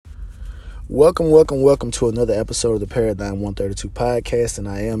Welcome to another episode of the Paradigm 132 podcast, and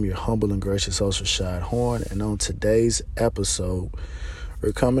I am your humble and gracious host, Rashad Horn. And on today's episode,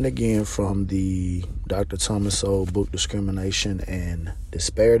 we're coming again from the Dr. Thomas Sowell book, Discrimination and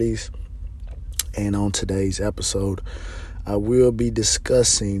Disparities. And on today's episode, I will be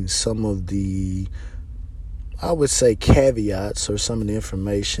discussing some of the, I would say, caveats or some of the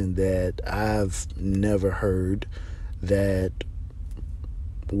information that I've never heard that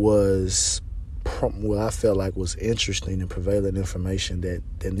I felt like was interesting and prevalent information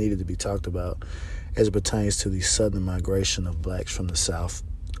that needed to be talked about as it pertains to the southern migration of blacks from the South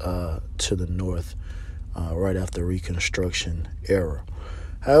to the North right after the Reconstruction era.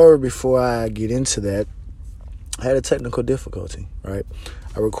 However, before I get into that, I had a technical difficulty, right?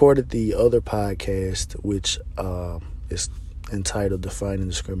 I recorded the other podcast, which is entitled Defining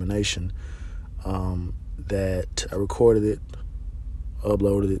Discrimination, that I recorded it,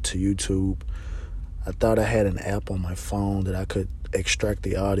 uploaded it to YouTube. I thought I had an app on my phone that I could extract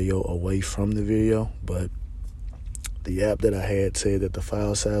the audio away from the video, but the app that I had said that the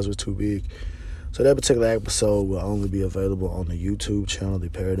file size was too big. So that particular episode will only be available on the YouTube channel, the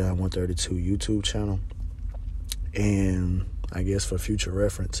Paradigm 132 YouTube channel. And I guess for future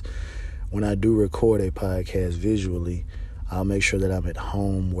reference, when I do record a podcast visually, I'll make sure that I'm at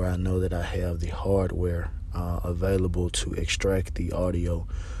home where I know that I have the hardware available to extract the audio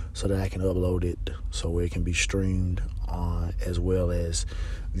so that I can upload it so it can be streamed as well as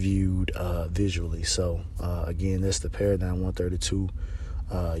viewed visually. So again, that's the Paradigm 132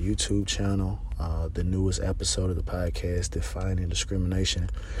 YouTube channel, the newest episode of the podcast, Defining Discrimination.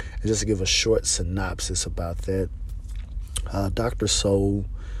 And just to give a short synopsis about that, Dr. Sowell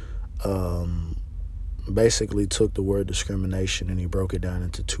basically took the word discrimination and he broke it down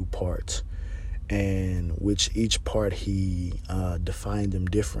into two parts, and which each part he defined them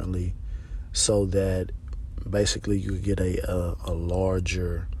differently so that basically you could get a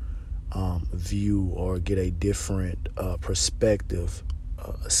larger view or get a different perspective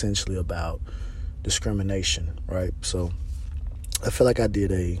essentially about discrimination, right? So I feel like I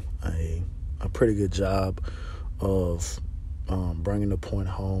did a pretty good job of bringing the point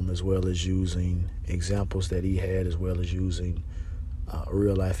home, as well as using examples that he had, as well as using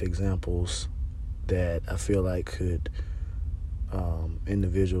real life examples that I feel like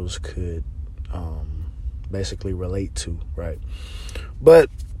individuals could basically relate to, right? But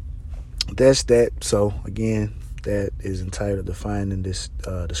that's that. So again, that is entitled Defining this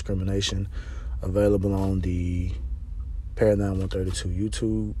Discrimination, available on the Paradigm 132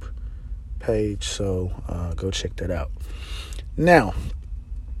 YouTube page. So go check that out. Now,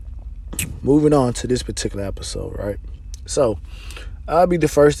 moving on to this particular episode, right? So I'll be the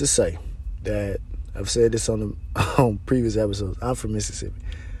first to say that I've said this on previous episodes. I'm from Mississippi.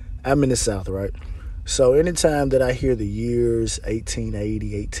 I'm in the South, right? So anytime that I hear the years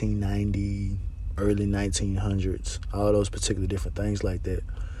 1880, 1890, early 1900s, all those particular different things like that,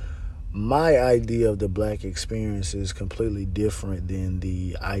 my idea of the black experience is completely different than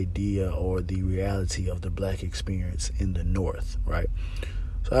the idea or the reality of the black experience in the North, right?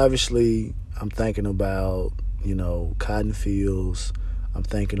 So obviously I'm thinking about, cotton fields. I'm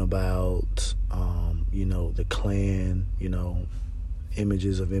thinking about, the Klan,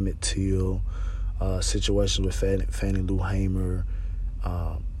 images of Emmett Till, situations with Fannie Lou Hamer,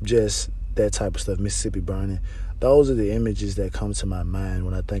 just that type of stuff, Mississippi burning. Those are the images that come to my mind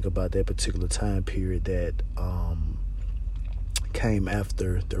when I think about that particular time period that came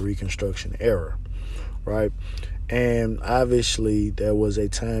after the Reconstruction era, right? And obviously there was a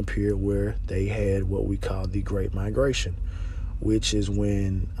time period where they had what we call the Great Migration, which is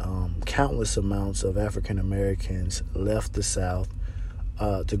when countless amounts of African Americans left the South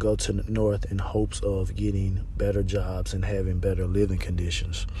to go to the North in hopes of getting better jobs and having better living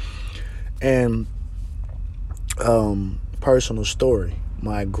conditions. And personal story,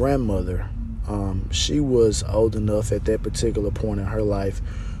 my grandmother, she was old enough at that particular point in her life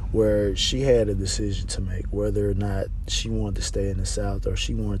where she had a decision to make whether or not she wanted to stay in the South or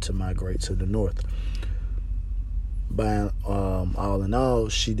she wanted to migrate to the North. By all in all,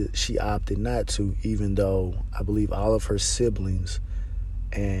 she opted not to, even though I believe all of her siblings,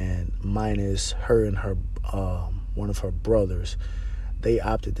 and minus her and her one of her brothers, they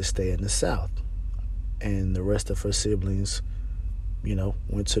opted to stay in the South, and the rest of her siblings,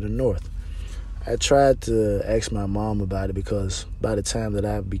 went to the North. I tried to ask my mom about it because by the time that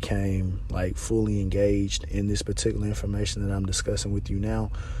I became fully engaged in this particular information that I'm discussing with you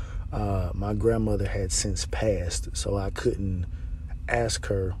now, my grandmother had since passed, so I couldn't ask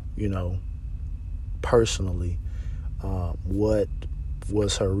her, personally, what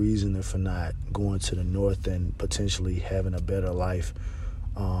was her reasoning for not going to the North and potentially having a better life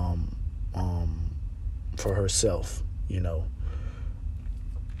for herself,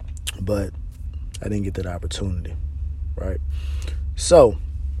 But I didn't get that opportunity, right? So,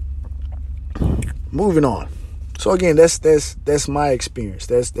 moving on. So again, that's my experience.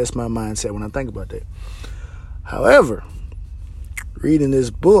 That's my mindset when I think about that. However, reading this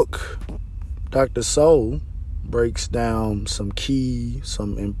book, Dr. Soul breaks down some key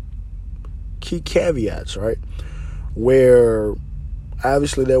caveats, right? Where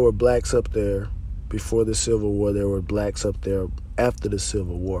obviously there were blacks up there before the Civil War. There were blacks up there after the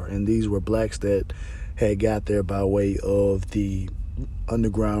Civil War. And these were blacks that had got there by way of the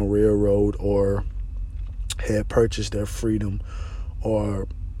Underground Railroad or had purchased their freedom or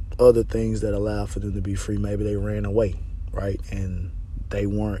other things that allowed for them to be free. Maybe they ran away, right? And they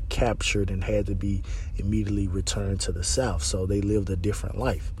weren't captured and had to be immediately returned to the South. So they lived a different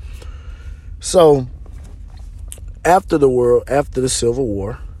life. So after the Civil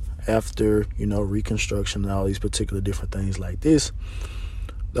War, after, Reconstruction and all these particular different things like this,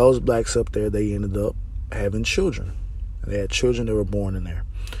 those blacks up there, they ended up having children. They had children that were born in there.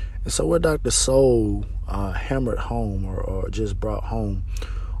 And so what Dr. Soul hammered home or just brought home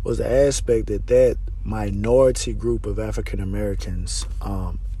was the aspect that minority group of African Americans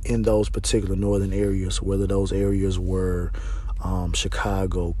in those particular northern areas, whether those areas were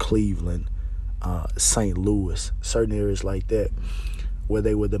Chicago, Cleveland, St. Louis, certain areas like that, where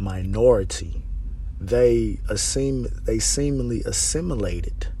they were the minority, they seemingly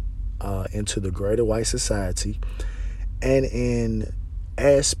assimilated into the greater white society, and in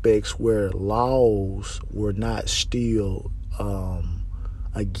aspects where laws were not still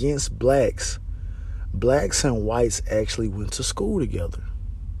against blacks and whites actually went to school together,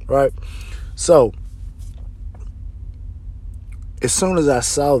 right? So as soon as I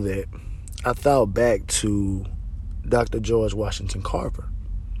saw that, I thought back to Dr. George Washington Carver.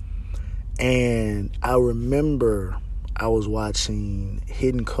 And I remember I was watching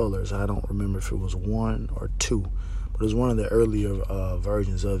Hidden Colors. I don't remember if it was 1 or 2, but it was one of the earlier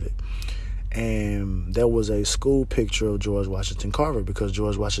versions of it. And there was a school picture of George Washington Carver because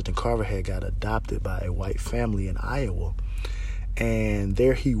George Washington Carver had got adopted by a white family in Iowa. And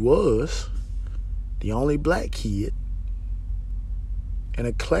there he was, the only black kid in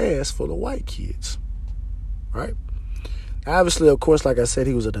a class full of white kids, right? Obviously, of course, like I said,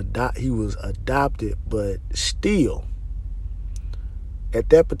 he was adopted, but still, at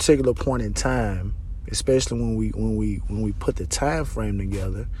that particular point in time, especially when we put the time frame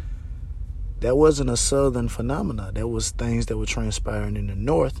together, that wasn't a Southern phenomenon. That was things that were transpiring in the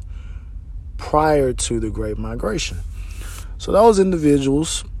North prior to the Great Migration. So those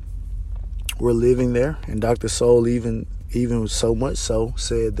individuals were living there, and Dr. Soul even so much so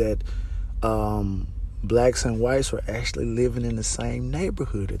said that blacks and whites were actually living in the same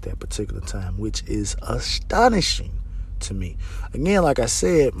neighborhood at that particular time, which is astonishing to me. Again, like I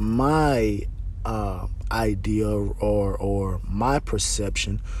said, my idea or my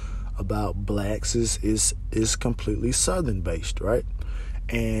perception about blacks is completely Southern based, right?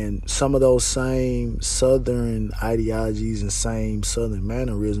 And some of those same Southern ideologies and same Southern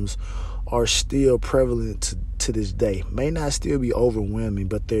mannerisms are still prevalent to this day. May not still be overwhelming,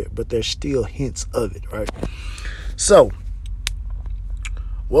 but there's still hints of it, right? So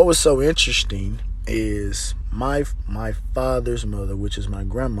what was so interesting is my father's mother, which is my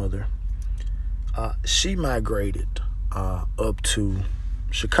grandmother, she migrated up to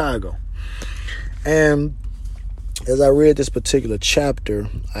Chicago. And as I read this particular chapter,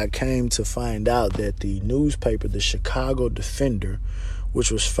 I came to find out that the newspaper, the Chicago Defender, which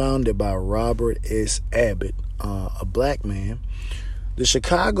was founded by Robert S. Abbott, a black man, the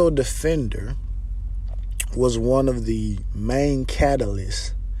Chicago Defender was one of the main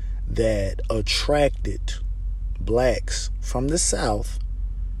catalysts that attracted blacks from the South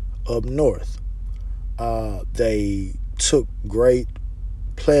up north. They took great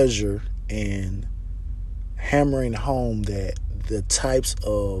pleasure in hammering home that the types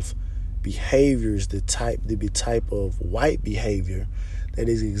of behaviors, the type of white behavior that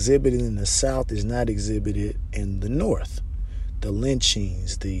is exhibited in the South is not exhibited in the North. The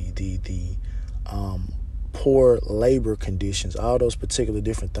lynchings, the poor labor conditions, all those particular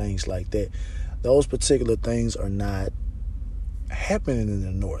different things like that. Those particular things are not happening in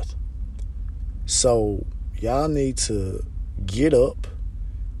the North. So y'all need to get up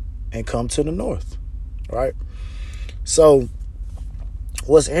and come to the North, right? So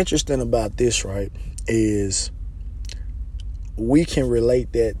what's interesting about this, right, is we can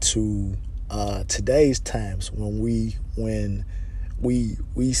relate that to today's times when when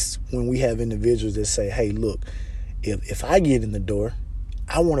we have individuals that say, hey, look, if I get in the door,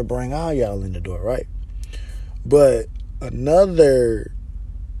 I want to bring all y'all in the door, right? But another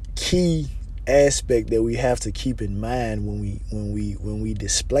key aspect that we have to keep in mind when we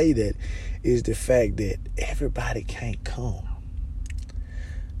display that is the fact that everybody can't come.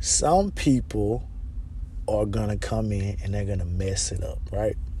 Some people are gonna come in and they're gonna mess it up,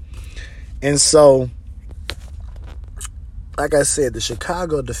 right? And so, like I said, the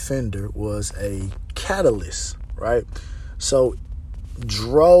Chicago Defender was a catalyst, right? So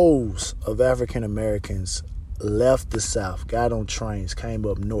droves of African Americans left the South, got on trains, came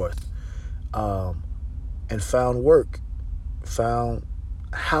up north, and found work, found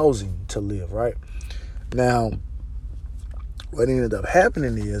housing to live, right? Now, what ended up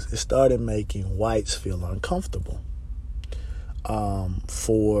happening is it started making whites feel uncomfortable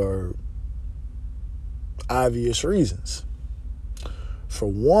for obvious reasons. For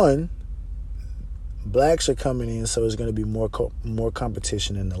one, blacks are coming in, so there's going to be more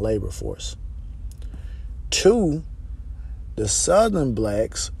competition in the labor force. Two, the Southern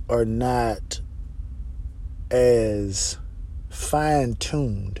blacks are not as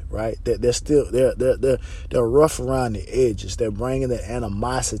fine-tuned, right? They're still they're rough around the edges. They're bringing the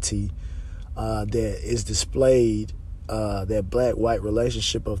animosity that is displayed, that black-white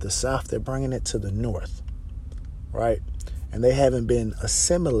relationship of the South. They're bringing it to the North, right? And they haven't been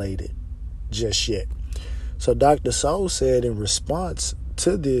assimilated just yet. So Dr. Soul said in response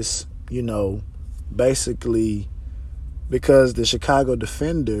to this, basically, because the Chicago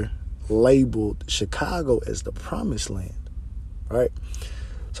Defender labeled Chicago as the promised land, right?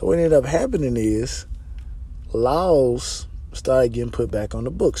 So what ended up happening is laws started getting put back on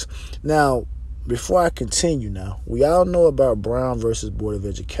the books. Now, before I continue we all know about Brown versus Board of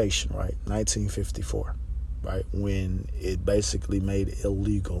Education, right? 1954, right? When it basically made it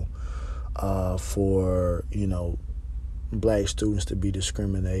illegal for, black students to be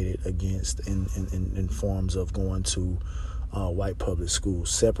discriminated against in forms of going to white public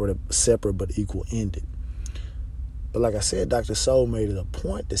schools, separate but equal-ended. But like I said, Dr. Soul made it a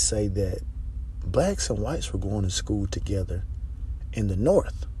point to say that blacks and whites were going to school together in the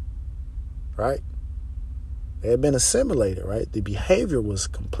North, right? They had been assimilated, right? The behavior was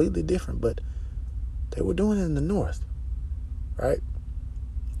completely different, but they were doing it in the North, right?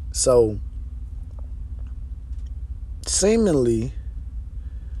 So, seemingly,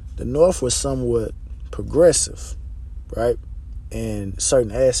 the North was somewhat progressive, right, in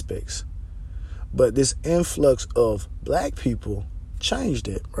certain aspects. But this influx of black people changed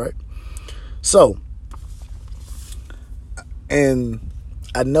it, right? So, and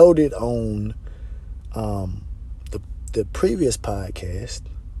I noted on the previous podcast,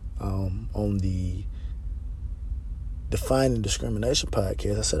 on the Defining Discrimination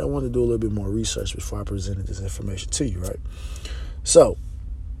podcast, I said I wanted to do a little bit more research before I presented this information to you, right? So,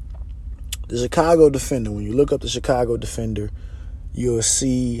 the Chicago Defender, when you look up the Chicago Defender, you'll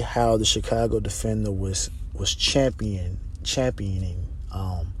see how the Chicago Defender was championing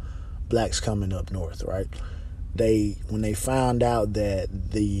blacks coming up north, right? When they found out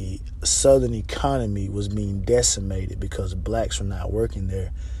that the Southern economy was being decimated because blacks were not working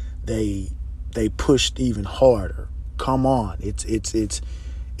there, they pushed even harder. Come on, it's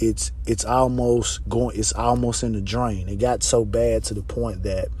almost going. It's almost in the drain. It got so bad to the point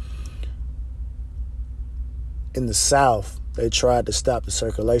that in the South they tried to stop the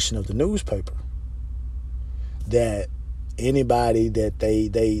circulation of the newspaper. That anybody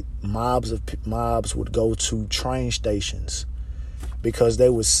that mobs would go to train stations because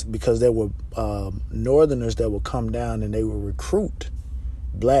there were Northerners that would come down and they would recruit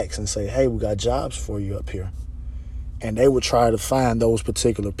blacks and say, hey, we got jobs for you up here. And they would try to find those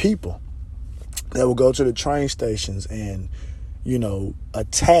particular people that would go to the train stations and,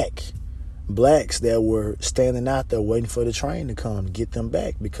 attack blacks that were standing out there waiting for the train to come and get them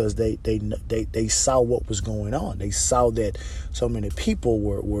back because they saw what was going on. They saw that so many people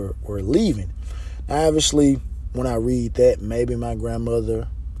were leaving. Now, obviously, when I read that, maybe my grandmother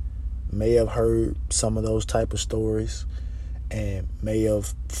may have heard some of those type of stories and may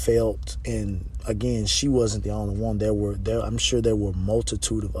have felt, and again, she wasn't the only one. I'm sure there were a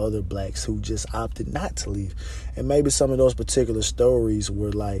multitude of other blacks who just opted not to leave. And maybe some of those particular stories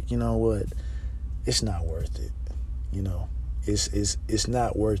were like, you know what, it's not worth it. It's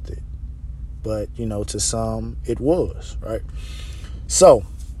not worth it. But, to some, it was, right? So,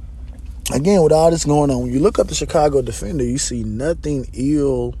 again, with all this going on, when you look up the Chicago Defender, you see nothing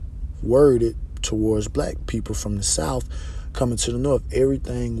ill-worded towards black people from the South coming to the North.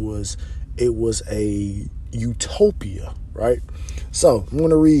 Everything was a utopia, right? So I'm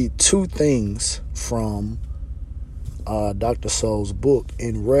going to read two things from Dr. Soul's book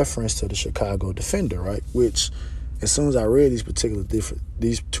in reference to the Chicago Defender, right? Which, as soon as I read these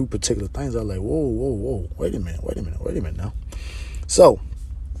two particular things, I was like, whoa, wait a minute now. So,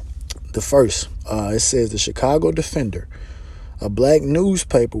 the first, it says the Chicago Defender, a black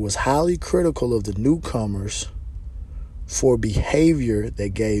newspaper, was highly critical of the newcomers for behavior that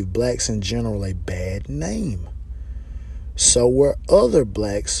gave blacks in general a bad name. So were other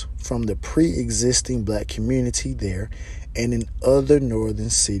blacks from the pre-existing black community there and in other northern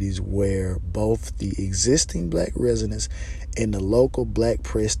cities, where both the existing black residents and the local black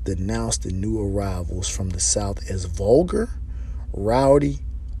press denounced the new arrivals from the South as vulgar, rowdy,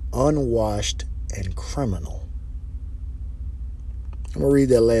 unwashed, and criminal. I'm going to read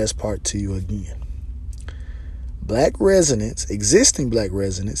that last part to you again. Existing black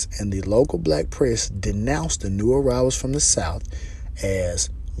residents, and the local black press denounced the new arrivals from the South as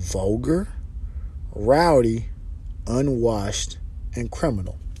vulgar, rowdy, unwashed, and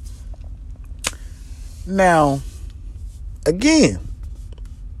criminal. Now, again,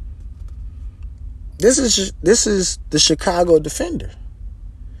 this is the Chicago Defender,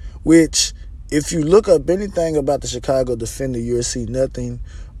 which, if you look up anything about the Chicago Defender, you'll see nothing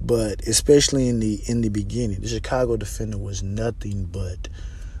but, especially in the beginning, the Chicago Defender was nothing but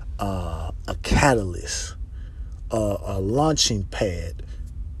a catalyst, a launching pad.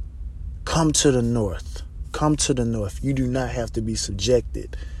 Come to the North. You do not have to be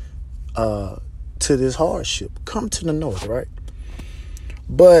subjected to this hardship. Come to the North, right?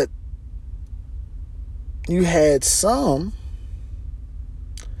 But you had some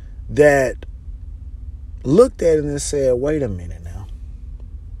that looked at it and said, wait a minute now.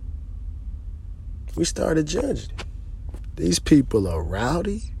 We started judging. These people are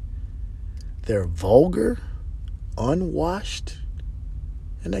rowdy. They're vulgar, unwashed,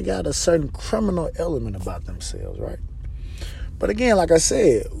 and they got a certain criminal element about themselves, right? But again, like I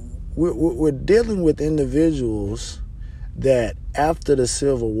said, we're dealing with individuals that after the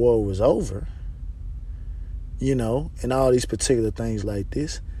Civil War was over, and all these particular things like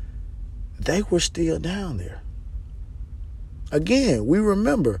this, they were still down there. Again, we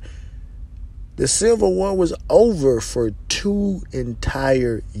remember the Civil War was over for 2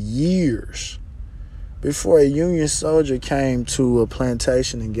 entire years before a Union soldier came to a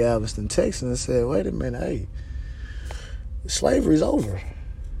plantation in Galveston, Texas, and said, wait a minute, hey, slavery's over.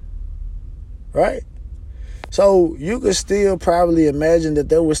 Right? So you could still probably imagine that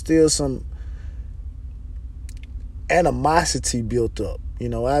there was still some animosity built up.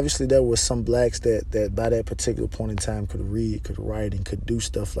 Obviously there was some blacks that by that particular point in time could read, could write, and could do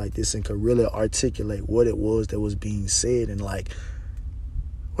stuff like this and could really articulate what it was that was being said, and like,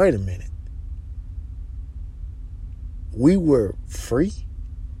 wait a minute. We were free?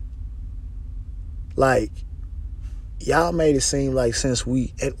 Like, y'all made it seem like since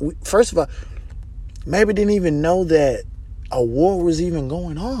we first of all, maybe didn't even know that a war was even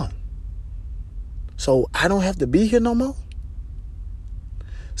going on. So I don't have to be here no more?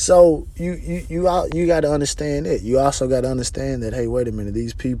 So you got to understand it. You also got to understand that, hey, wait a minute,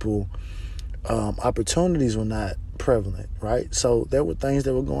 these people, opportunities were not prevalent, right? So there were things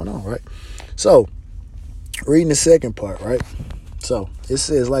that were going on, right? So reading the second part, right? So it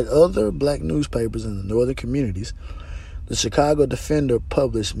says, like other black newspapers in the northern communities, the Chicago Defender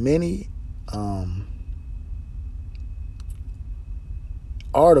published many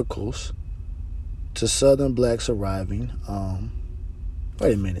articles to Southern blacks arriving.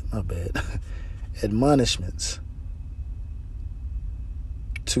 Wait a minute, my bad. Admonishments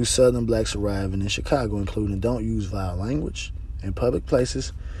to Southern blacks arriving in Chicago, including don't use vile language in public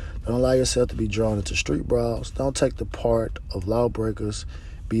places, don't allow yourself to be drawn into street brawls, don't take the part of lawbreakers,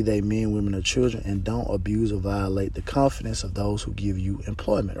 be they men, women, or children, and don't abuse or violate the confidence of those who give you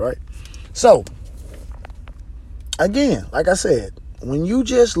employment, right? So, again, like I said, when you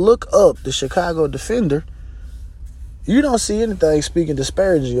just look up the Chicago Defender, you don't see anything speaking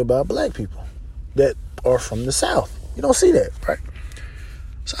disparagingly about black people that are from the South. You don't see that, right?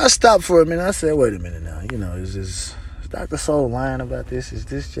 So I stopped for a minute. I said, wait a minute now. Is Dr. Soul lying about this? Is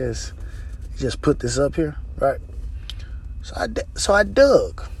this just put this up here, right? So I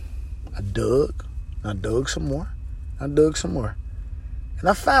dug. I dug some more. And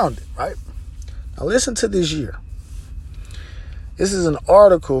I found it, right? Now listen to this year. This is an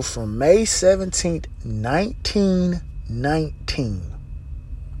article from May 17th, 1919.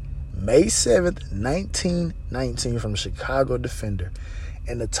 May 7th, 1919 from Chicago Defender.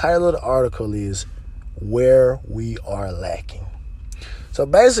 And the title of the article is Where We Are Lacking. So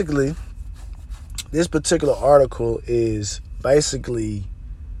basically, this particular article is basically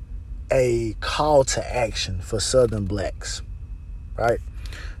a call to action for Southern blacks, right?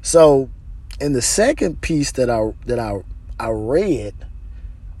 So, in the second piece that I read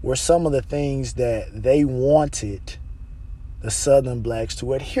were some of the things that they wanted the Southern blacks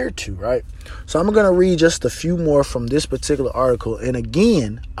to adhere to, right? So I'm going to read just a few more from this particular article. And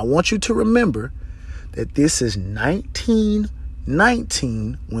again, I want you to remember that this is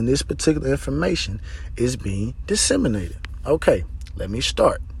 1919 when this particular information is being disseminated. Okay, let me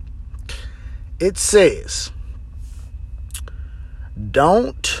start. It says,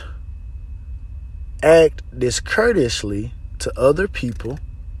 don't act discourteously to other people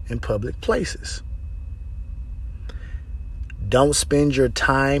in public places. Don't spend your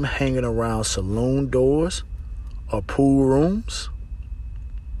time hanging around saloon doors or pool rooms.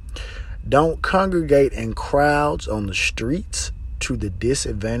 Don't congregate in crowds on the streets to the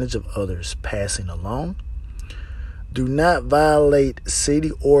disadvantage of others passing along. Do not violate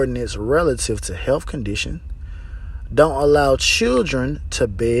city ordinance relative to health condition. Don't allow children to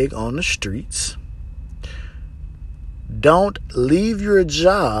beg on the streets. Don't leave your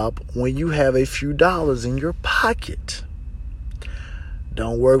job when you have a few dollars in your pocket.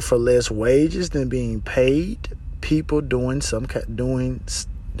 Don't work for less wages than being paid people doing same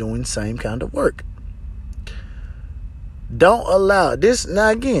kind of work. Don't allow this.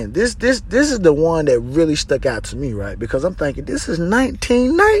 Now again, this is the one that really stuck out to me, right? Because I'm thinking this is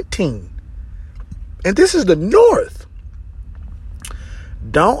 1919, and this is the North.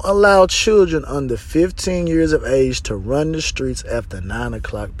 Don't allow children under 15 years of age to run the streets after 9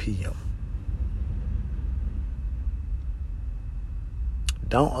 o'clock p.m.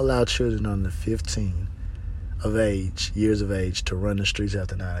 Don't allow children under 15 years of age to run the streets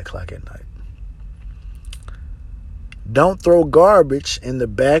after 9 o'clock at night. Don't throw garbage in the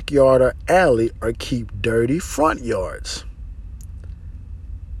backyard or alley or keep dirty front yards.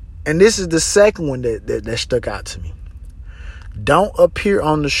 And this is the second one that stuck out to me. Don't appear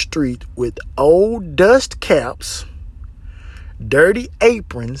on the street with old dust caps, dirty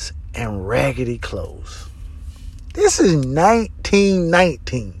aprons, and raggedy clothes. This is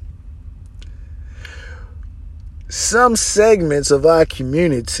 1919. Some segments of our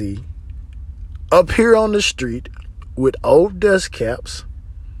community appear on the street with old dust caps.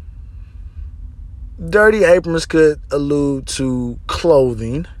 Dirty aprons could allude to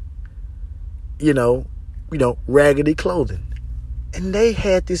clothing, raggedy clothing. And they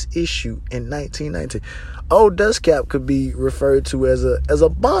had this issue in 1919. Old dust cap could be referred to as a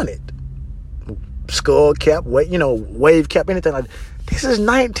bonnet. Skull cap, wave cap, anything like that. This is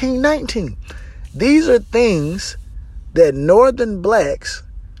 1919. These are things that Northern blacks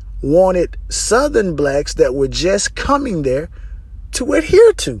wanted Southern blacks that were just coming there to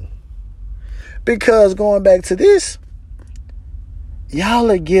adhere to. Because going back to this,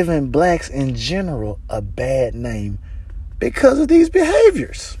 y'all are giving blacks in general a bad name because of these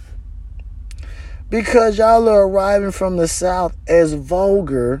behaviors. Because y'all are arriving from the South as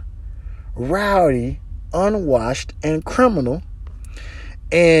vulgar, rowdy, unwashed, and criminal.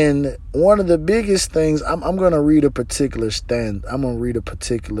 And one of the biggest things, I'm going to read a particular thing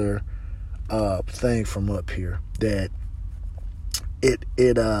from up here that it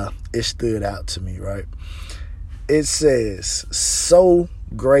stood out to me, right? It says, so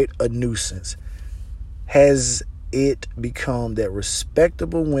great a nuisance has it become that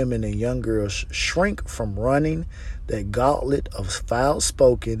respectable women and young girls shrink from running that gauntlet of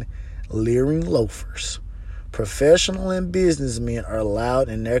foul-spoken, leering loafers. Professional and businessmen are loud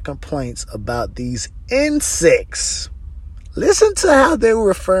in their complaints about these insects. Listen to how they're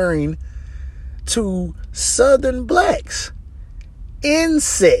referring to Southern blacks.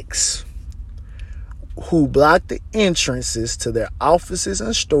 Insects who block the entrances to their offices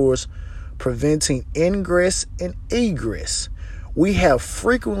and stores, preventing ingress and egress. We have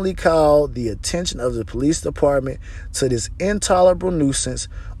frequently called the attention of the police department to this intolerable nuisance,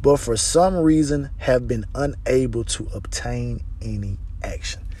 but for some reason have been unable to obtain any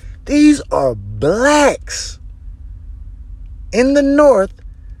action. These are blacks in the North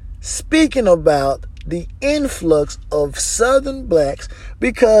speaking about the influx of Southern blacks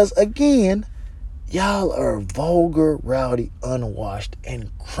because, again, y'all are vulgar, rowdy, unwashed, and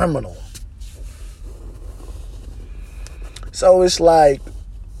criminal. So it's like,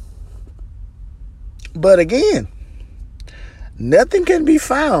 but again, nothing can be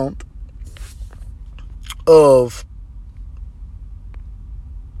found of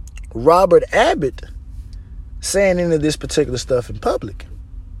Robert Abbott saying any of this particular stuff in public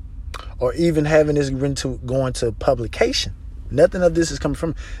or even having this go into publication. Nothing of this is coming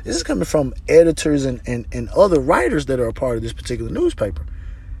from. This is coming from editors and other writers that are a part of this particular newspaper.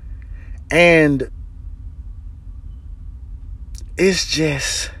 And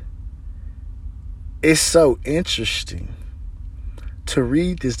it's so interesting to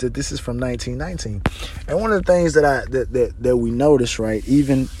read this, that this is from 1919. And one of the things that we notice, right,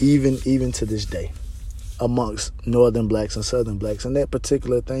 even to this day, amongst Northern blacks and Southern blacks, and that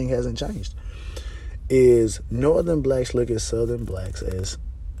particular thing hasn't changed, is Northern blacks look at Southern blacks as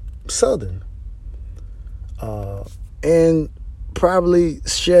Southern, and probably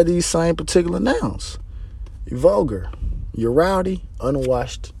share these same particular nouns: you're vulgar, you're rowdy,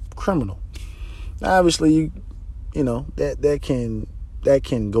 unwashed, criminal. Now, obviously, you know that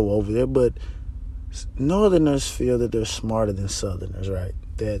can go over there, but Northerners feel that they're smarter than Southerners, right?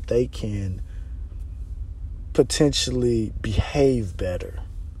 That they can potentially behave better,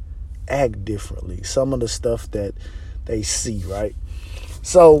 act differently, some of the stuff that they see, right?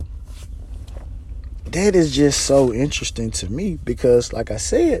 So that is just so interesting to me, because like I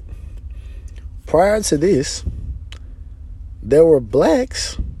said, prior to this, there were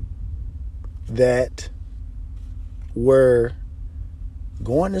blacks that were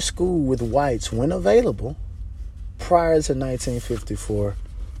going to school with whites when available prior to 1954.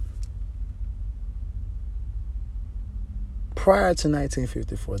 Prior to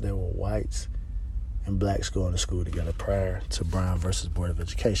 1954, there were whites and blacks going to school together prior to Brown versus Board of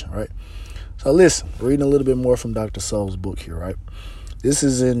Education, right? So listen, reading a little bit more from Dr. Soule's book here, right? This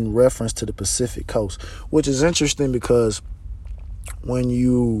is in reference to the Pacific Coast, which is interesting because when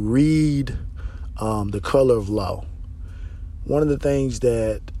you read The Color of Law, one of the things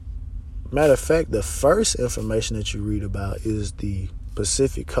that, matter of fact, the first information that you read about is the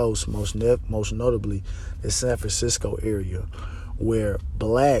Pacific Coast, most notably the San Francisco area, where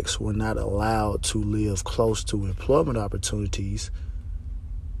blacks were not allowed to live close to employment opportunities.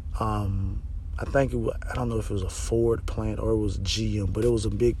 I don't know if it was a Ford plant or it was GM, but it was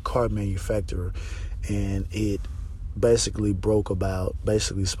a big car manufacturer, and it basically spoke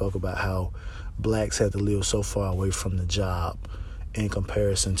about how blacks had to live so far away from the job in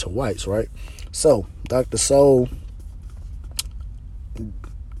comparison to whites, right? So Dr. Soule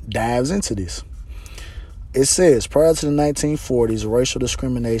dives into this. It says, prior to the 1940s, racial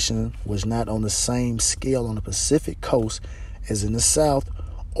discrimination was not on the same scale on the Pacific Coast as in the South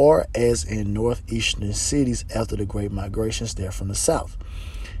or as in northeastern cities after the Great Migrations there from the South.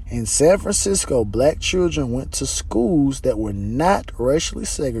 In San Francisco, black children went to schools that were not racially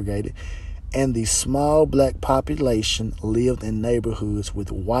segregated, and the small black population lived in neighborhoods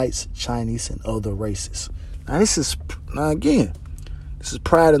with whites, Chinese, and other races. This is prior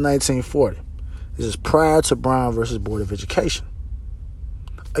to 1940. This is prior to Brown versus Board of Education.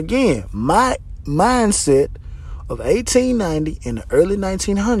 Again, my mindset of 1890 and the early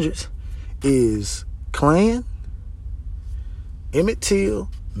 1900s is Klan, Emmett Till,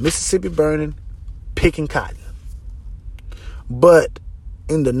 Mississippi burning, picking cotton. But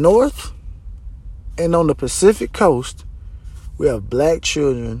in the North and on the Pacific Coast, we have black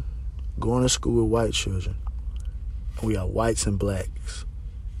children going to school with white children. And we have whites and blacks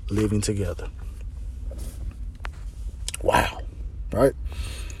living together. Wow. Right?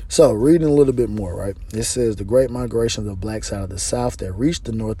 So, reading a little bit more, right? It says the great migration of the blacks out of the South that reached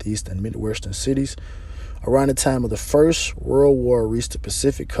the Northeast and Midwestern cities around the time of the First World War reached the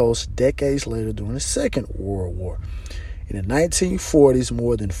Pacific Coast decades later during the Second World War. In the 1940s,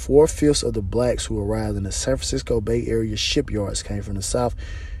 more than 4/5 of the blacks who arrived in the San Francisco Bay Area shipyards came from the South,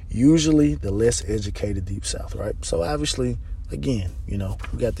 usually the less educated Deep South, right? So obviously, again, we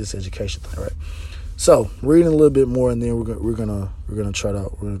got this education thing, right? So reading a little bit more, and then we're gonna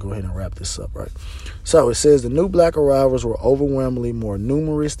go ahead and wrap this up, right? So it says the new black arrivals were overwhelmingly more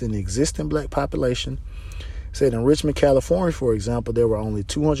numerous than the existing black population. It said in Richmond, California, for example, there were only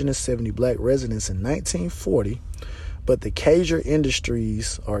 270 black residents in 1940. But the Kaiser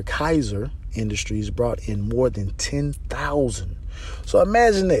Industries brought in more than 10,000. So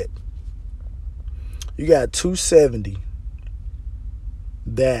imagine that. You got 270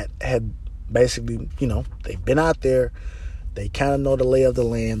 that had basically, they've been out there. They kind of know the lay of the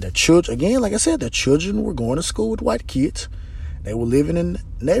land. Their children, again, like I said, their children were going to school with white kids. They were living in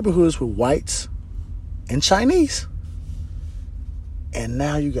neighborhoods with whites and Chinese. And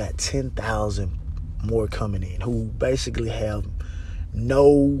now you got 10,000 more coming in who basically have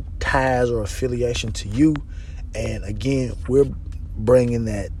no ties or affiliation to you. And again, we're bringing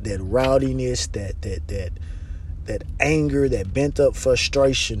that rowdiness, that anger, that bent up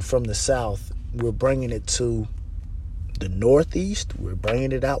frustration from the South. We're bringing it to the Northeast. We're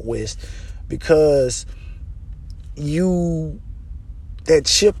bringing it out west because that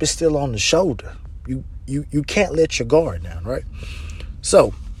chip is still on the shoulder. You can't let your guard down, right?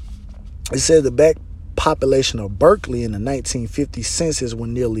 So it said the black population of Berkeley in the 1950 census were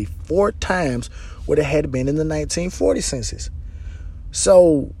nearly 4 times what it had been in the 1940 census.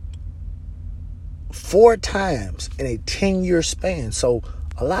 So 4 times in a 10-year span. So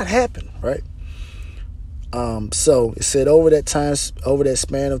a lot happened, right? So it said over that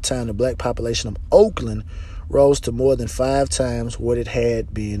span of time, the black population of Oakland rose to more than 5 times what it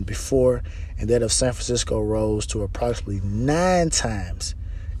had been before, and that of San Francisco rose to approximately 9 times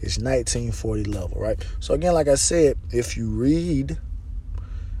its 1940 level, right? So again, like I said, if you read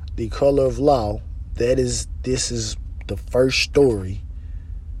The Color of Law, this is the first story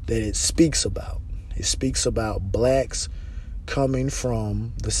that it speaks about. It speaks about blacks coming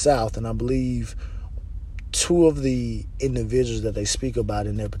from the South, and I believe 2 of the individuals that they speak about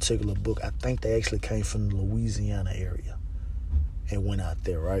in their particular book, I think they actually came from the Louisiana area and went out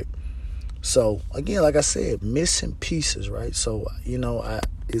there, right? So again, like I said, missing pieces, right? So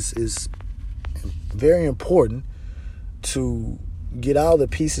it's very important to get all the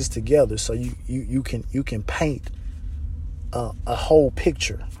pieces together so you can paint a whole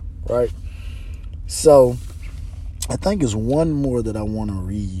picture, right? So I think there's one more that I want to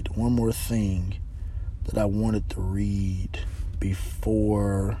read, one more thing that I wanted to read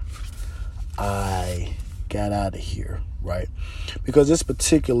before I got out of here, right? Because this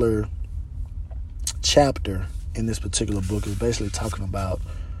particular chapter in this particular book is basically talking about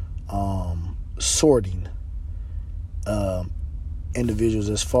sorting individuals,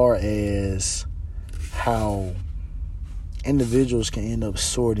 as far as how individuals can end up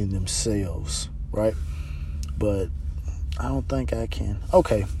sorting themselves, right? But I don't think I can.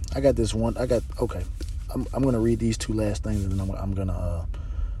 Okay, I got this one. Okay. I'm gonna read these 2 last things, and then I'm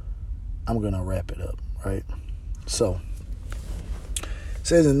gonna wrap it up, right? So it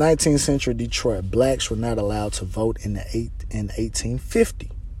says in 19th century Detroit, blacks were not allowed to vote in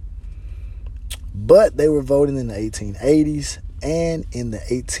 1850, but they were voting in the 1880s, and in the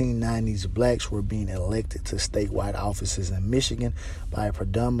 1890s, blacks were being elected to statewide offices in Michigan by a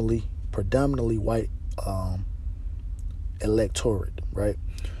predominantly white electorate, right?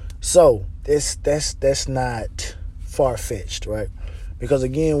 So that's not far-fetched, right? Because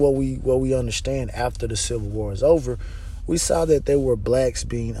again, what we understand after the Civil War is over, we saw that there were blacks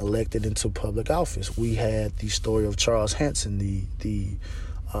being elected into public office. We had the story of Charles Hanson, the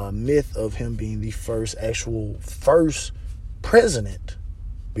myth of him being the first president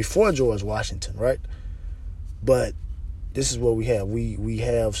before George Washington, right? But this is what we have. We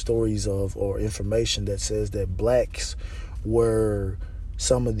have stories of, or information that says that blacks were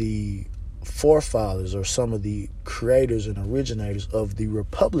some of the forefathers or some of the creators and originators of the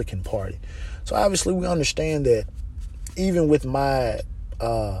Republican Party. So obviously we understand that even with my,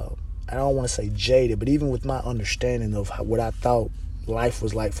 I don't want to say jaded, but even with my understanding of what I thought life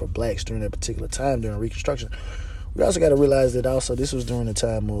was like for blacks during that particular time, during Reconstruction, we also got to realize that also this was during the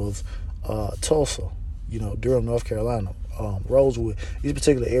time of Tulsa, Durham, North Carolina, Rosewood, these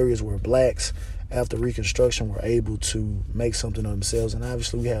particular areas where blacks after Reconstruction were able to make something of themselves. And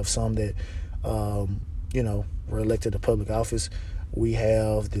obviously we have some that, were elected to public office. We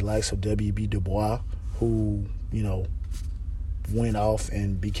have the likes of W.B. Du Bois, who, went off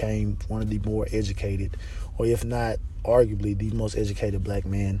and became one of the more educated, or if not arguably the most educated black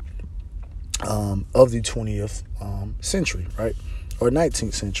man of the 20th century, right? Or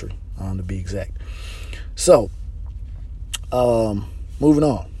 19th century, to be exact. So, moving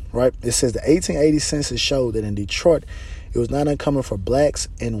on. Right, it says the 1880 census showed that in Detroit, it was not uncommon for blacks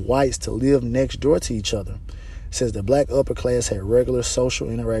and whites to live next door to each other. It says the black upper class had regular social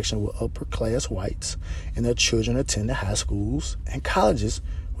interaction with upper class whites, and their children attended high schools and colleges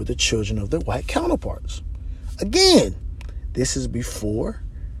with the children of their white counterparts. Again, this is before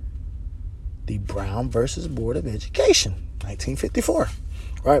the Brown versus Board of Education, 1954.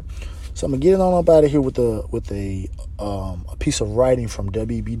 Right. So I'm gonna get it on up out of here with a piece of writing from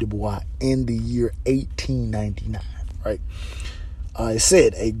W.B. Du Bois in the year 1899. Right, it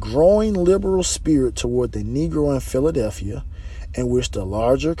said a growing liberal spirit toward the Negro in Philadelphia, in which the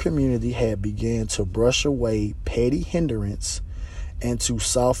larger community had begun to brush away petty hindrance and to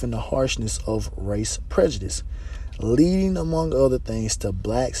soften the harshness of race prejudice, leading among other things to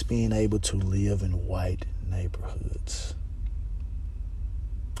blacks being able to live in white neighborhoods.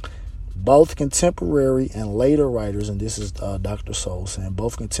 Both contemporary and later writers, and this is Dr. Soul saying,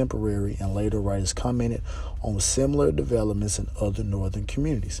 both contemporary and later writers commented on similar developments in other northern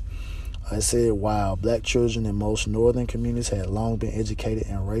communities. I said, while black children in most northern communities had long been educated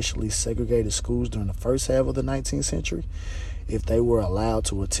in racially segregated schools during the first half of the 19th century, if they were allowed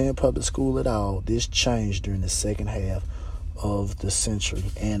to attend public school at all, this changed during the second half of the century.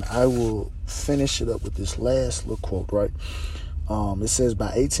 And I will finish it up with this last little quote, right? It says, by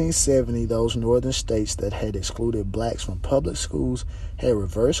 1870, those northern states that had excluded blacks from public schools had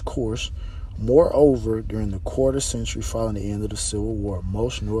reversed course. Moreover, during the quarter century following the end of the Civil War,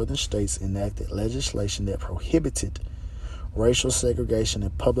 most northern states enacted legislation that prohibited racial segregation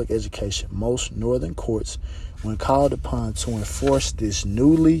in public education. Most northern courts, when called upon to enforce this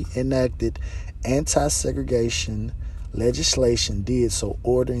newly enacted anti-segregation legislation, did so,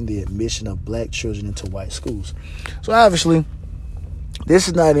 ordering the admission of black children into white schools. So obviously, this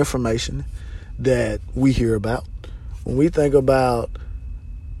is not information that we hear about. When we think about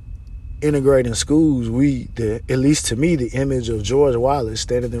integrating schools, at least to me, the image of George Wallace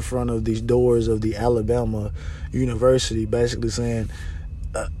standing in front of these doors of the Alabama University, basically saying,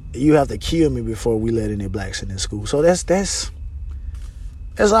 "You have to kill me before we let any blacks in this school." So that's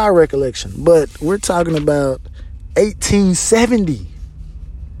our recollection. But we're talking about 1870,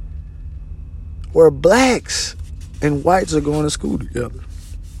 where blacks and whites are going to school together.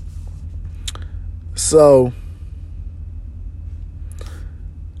 So,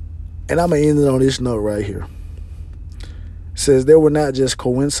 and I'm going to end it on this note right here. It says, there were not just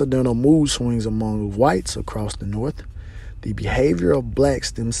coincidental mood swings among whites across the North. The behavior of blacks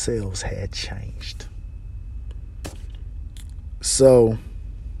themselves had changed. So,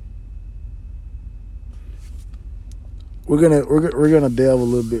 we're gonna delve a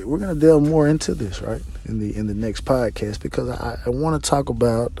little bit. We're gonna delve more into this, right, in the next podcast, because I want to talk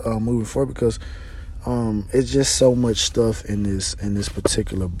about moving forward, because it's just so much stuff in this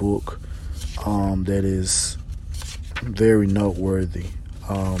particular book that is very noteworthy,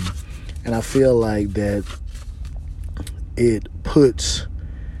 and I feel like that it puts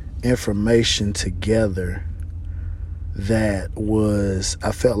information together that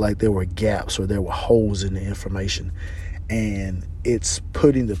I felt like there were gaps or there were holes in the information, and it's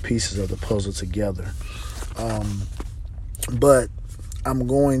putting the pieces of the puzzle together. But what I'm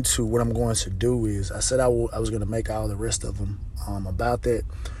going to do is, I said I was going to make all the rest of them about that,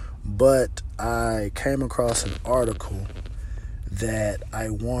 but I came across an article that I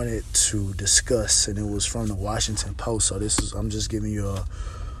wanted to discuss, and it was from the Washington Post. So I'm just giving you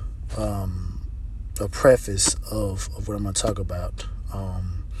a preface of what I'm going to talk about.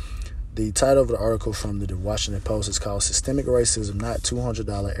 The title of the article from the Washington Post is called "Systemic Racism, Not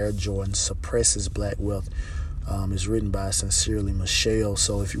 $200 Air Jordan Suppresses Black Wealth." It's written by Sincerely Michelle.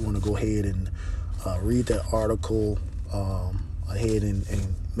 So if you want to go ahead and read that article ahead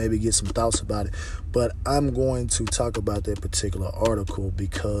and maybe get some thoughts about it. But I'm going to talk about that particular article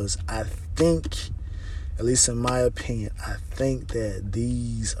because I think, at least in my opinion, I think that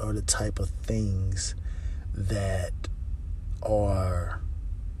these are the type of things that are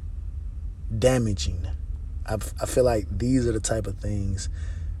damaging. I feel like these are the type of things,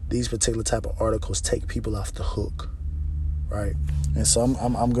 these particular type of articles take people off the hook, right? And so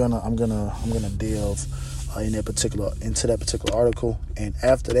I'm gonna delve into that particular article, and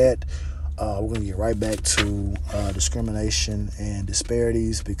after that, we're gonna get right back to discrimination and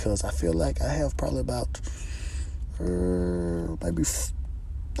disparities, because I feel like I have probably about maybe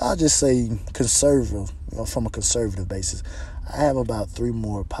I'll just say conservative, from a conservative basis, I have about 3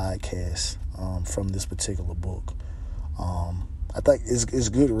 more podcasts from this particular book. I think it's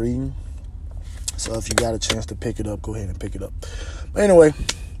good reading, so if you got a chance to pick it up, go ahead and pick it up. But anyway,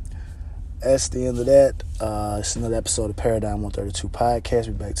 that's the end of that. It's another episode of Paradigm 132 Podcast.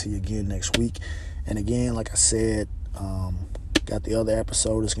 We'll be back to you again next week. And again, like I said, got the other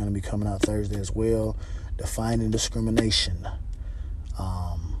episode that's going to be coming out Thursday as well, Defining Discrimination,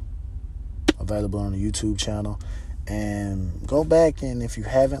 available on the YouTube channel. And go back, and if you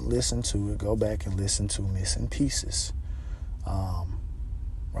haven't listened to it, go back and listen to Missing Pieces.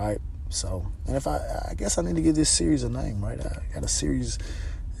 Right? So, and if I guess I need to give this series a name, right? I got a series,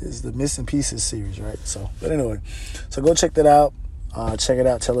 it's the Missing Pieces series, right? So, but anyway, so go check that out. Check it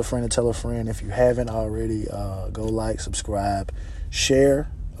out. Tell a friend to tell a friend. If you haven't already, go like, subscribe, share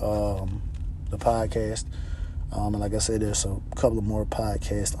the podcast. And like I said, there's a couple of more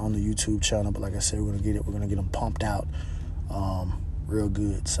podcasts on the YouTube channel. But like I said, we're gonna get them pumped out real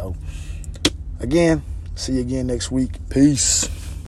good. So again, see you again next week. Peace.